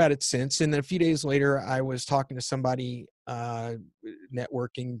thinking about it since. And then a few days later, I was talking to somebody,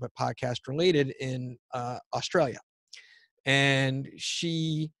 networking, but podcast related, in Australia. And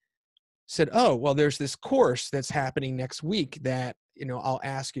she said, oh, well, there's this course that's happening next week that, I'll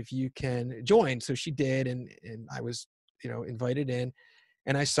ask if you can join. So she did. And I was, invited in,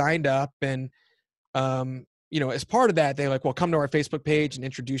 and I signed up. And, as part of that, they're like, well, come to our Facebook page and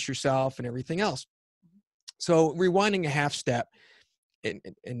introduce yourself and everything else. So rewinding a half step, and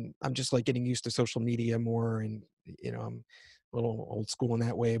I'm just like getting used to social media more. And, I'm a little old school in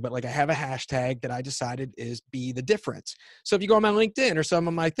that way, but like I have a hashtag that I decided is be the difference. So if you go on my LinkedIn or some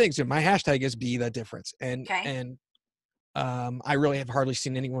of my things, my hashtag is be the difference. And, Okay. I really have hardly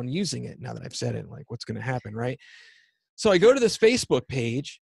seen anyone using it now that I've said it, like what's going to happen. Right. So I go to this Facebook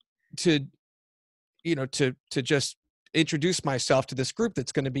page to, to just introduce myself to this group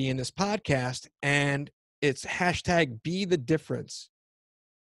that's going to be in this podcast. And it's hashtag be the difference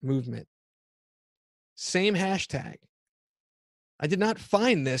movement. Same hashtag. I did not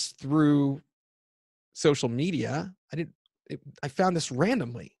find this through social media. I found this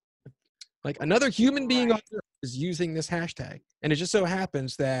randomly. Like another human being on Earth is using this hashtag. And it just so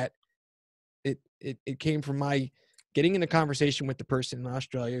happens that it came from my getting in a conversation with the person in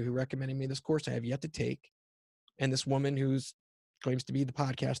Australia who recommended me this course I have yet to take. And this woman who's claims to be the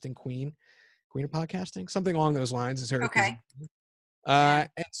podcasting queen of podcasting, something along those lines is her. Okay. And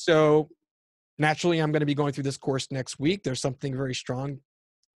so naturally, I'm going to be going through this course next week. There's something very strong.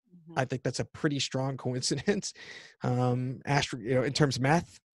 I think that's a pretty strong coincidence. In terms of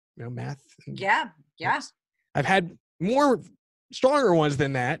math, math. Yeah. I've had more stronger ones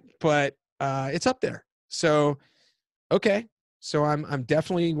than that, but it's up there. So, okay. So I'm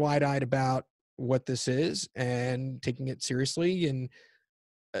definitely wide-eyed about what this is and taking it seriously and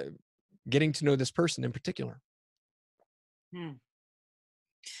getting to know this person in particular.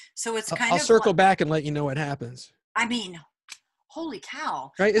 So it's I'll circle back and let you know what happens. I mean, holy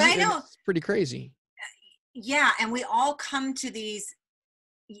cow. Right? I know. It's pretty crazy. Yeah. And we all come to these.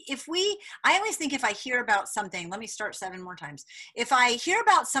 I always think if I hear about something, let me start 7 more times. If I hear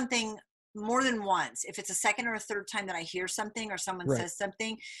about something more than once, if it's a second or a third time that I hear something or someone says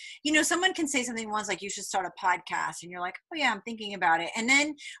something, someone can say something once, like you should start a podcast, and you're like, oh yeah, I'm thinking about it. And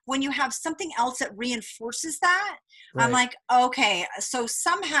then when you have something else that reinforces that, I'm like, okay, so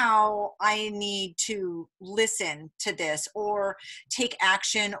somehow I need to listen to this or take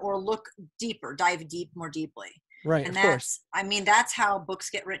action or look deeper, dive more deeply. Right. And of course. that's how books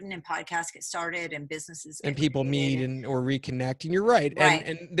get written and podcasts get started and businesses and people meet or reconnect. And you're right.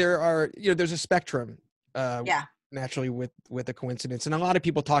 And there are, there's a spectrum, naturally with a coincidence. And a lot of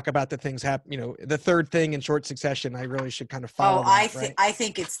people talk about the things happen, the third thing in short succession. I really should kind of follow. I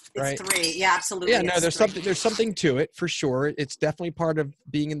think it's 3. Yeah, absolutely. Yeah, no, there's something to it for sure. It's definitely part of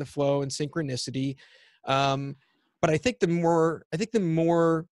being in the flow and synchronicity. But I think the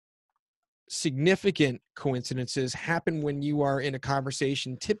more significant coincidences happen when you are in a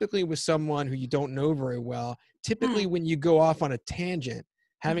conversation, typically with someone who you don't know very well, typically when you go off on a tangent,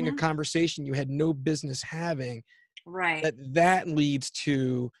 having a conversation you had no business having, that leads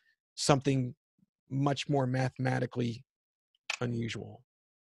to something much more mathematically unusual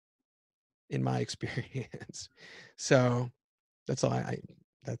in my experience. So that's all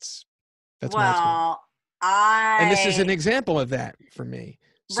that's my experience. And this is an example of that for me.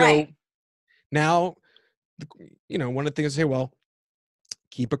 So now, one of the things I say, well,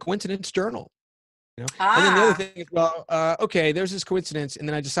 keep a coincidence journal, And then the other thing is, well, okay, there's this coincidence, and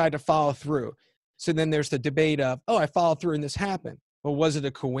then I decide to follow through. So then there's the debate of, I followed through and this happened. Well, was it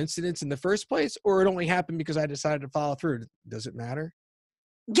a coincidence in the first place, or it only happened because I decided to follow through? Does it matter?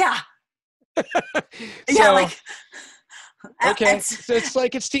 Yeah. Okay. So it's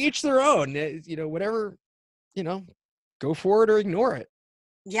like, it's to each their own, whatever, go for it or ignore it.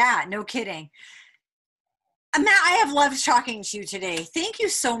 Yeah, no kidding. Matt, I have loved talking to you today. Thank you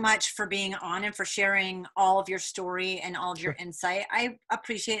so much for being on and for sharing all of your story and all of your insight. I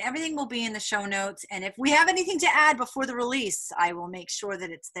appreciate it. Everything will be in the show notes. And if we have anything to add before the release, I will make sure that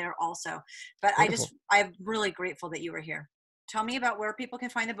it's there also. But Wonderful. I'm really grateful that you were here. Tell me about where people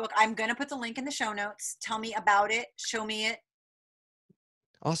can find the book. I'm going to put the link in the show notes. Tell me about it. Show me it.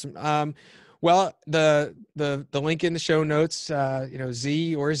 Awesome. Well, the link in the show notes,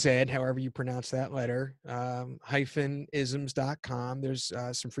 Z or Z, however you pronounce that letter, -isms.com. There's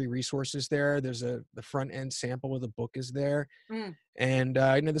some free resources there. There's the front end sample of the book is there. And,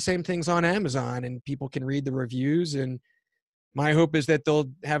 the same thing's on Amazon, and people can read the reviews. And my hope is that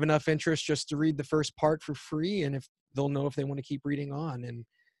they'll have enough interest just to read the first part for free. And if they'll know if they want to keep reading on. And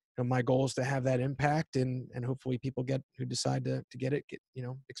my goal is to have that impact, and hopefully people who decide to get it,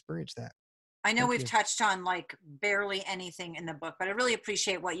 experience that. I know we've touched on like barely anything in the book, but I really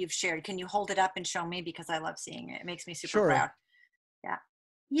appreciate what you've shared. Can you hold it up and show me? Because I love seeing it. It makes me super proud. Yeah.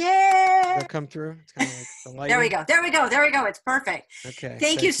 Yeah. That come through? It's kind of like the lighting. There we go. There we go. There we go. It's perfect. Okay.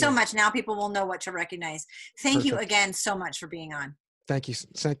 Thank you so much. Now people will know what to recognize. Thank you again so much for being on. Thank you.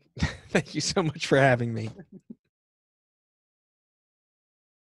 Thank you so much for having me.